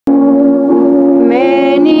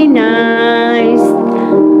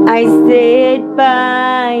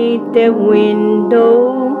by the window,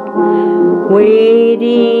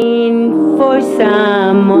 waiting for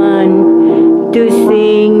someone to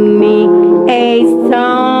sing me a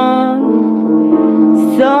song.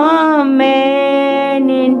 So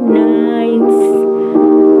many nights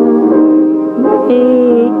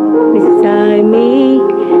beside me,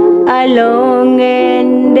 alone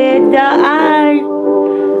in the dark,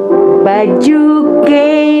 but you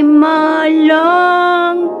came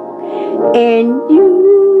along and you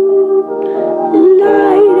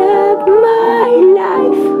light up my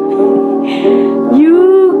life. You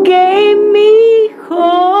gave me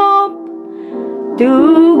hope to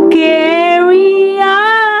carry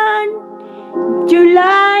on. You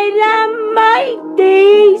light up my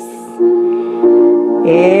days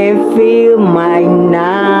and fill my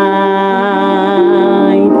nights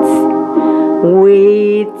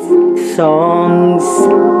with songs.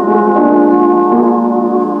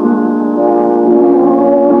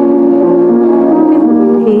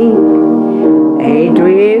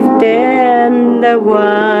 Adrift in the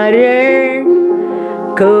water,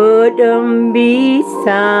 couldn't be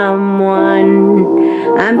someone.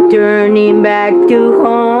 I'm turning back to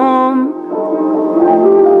home.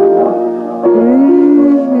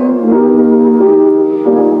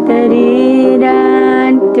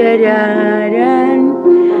 Da-dee-dan, da-da-dan,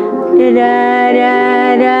 da-da-da-da-da.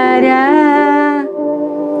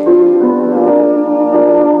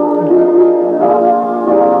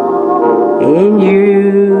 And you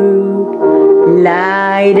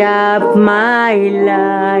light up my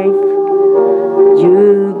life. You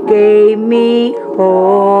gave me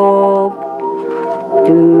hope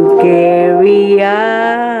to carry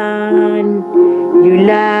on. You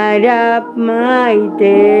light up my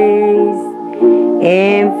days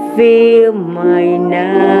and fill my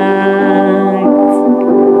nights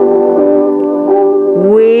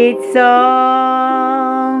with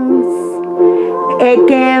songs. It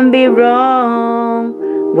can be wrong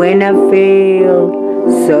when I feel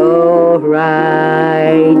so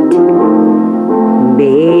right,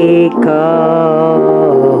 because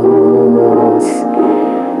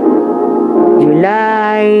you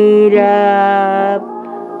light up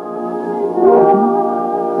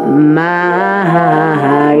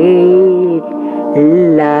my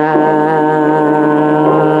life.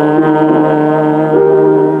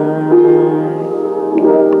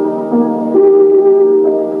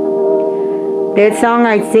 That song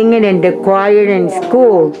I sing it in the choir in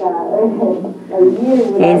school.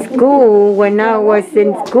 In school, when I was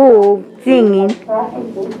in school singing.